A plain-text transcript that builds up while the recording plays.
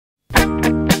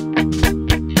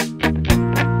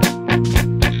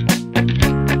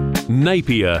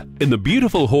Napier, in the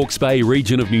beautiful Hawke's Bay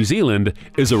region of New Zealand,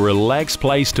 is a relaxed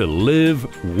place to live,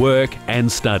 work and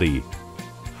study.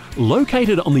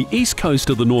 Located on the east coast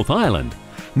of the North Island,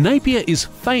 Napier is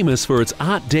famous for its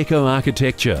Art Deco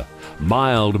architecture,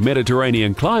 mild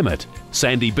Mediterranean climate,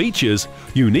 sandy beaches,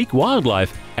 unique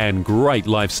wildlife and great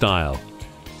lifestyle.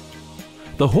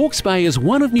 The Hawke's Bay is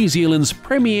one of New Zealand's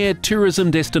premier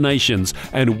tourism destinations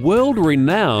and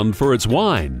world-renowned for its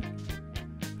wine.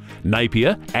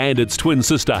 Napier and its twin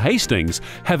sister Hastings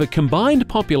have a combined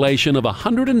population of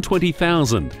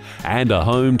 120,000 and are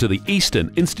home to the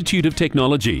Eastern Instutue of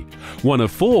Technology, one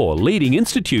of 4 leading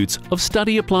institutes of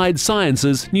study applied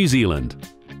sciences New Zealand.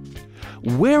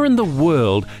 Where in the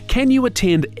world can you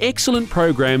attend excellent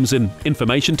programs in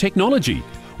information technology,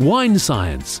 wine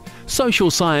science,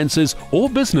 social sciences or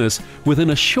business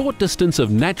within a short distance of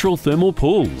natural thermal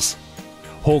pools?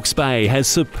 Hawke's Bay has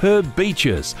superb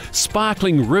beaches,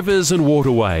 sparkling rivers and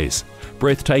waterways,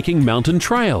 breathtaking mountain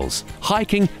trails,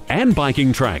 hiking and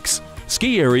biking tracks,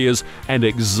 ski areas and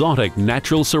exotic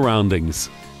natural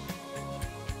surroundings.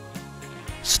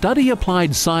 Study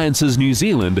Applied Sciences New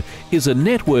Zealand is a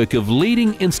network of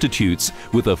leading institutes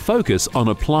with a focus on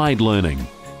applied learning.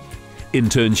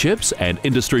 Internships and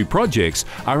industry projects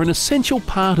are an essential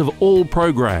part of all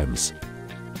programs.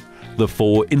 The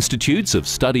 4 Institutes of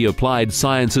Study Applied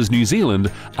Sciences New Zealand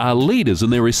are leaders in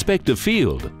their respective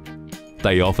field.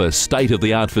 They offer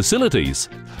state-of-the-art facilities,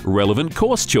 relevant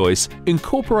course choice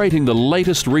incorporating the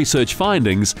latest research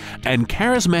findings, and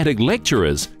charismatic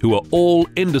lecturers who are all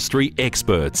industry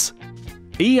experts.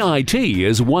 EIT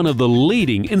is one of the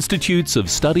leading institutes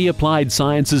of Study Applied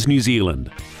Sciences New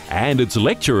Zealand, and its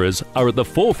lecturers are at the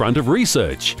forefront of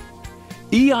research.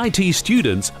 EIT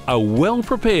students are well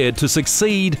prepared to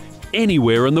succeed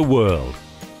anywhere in the world.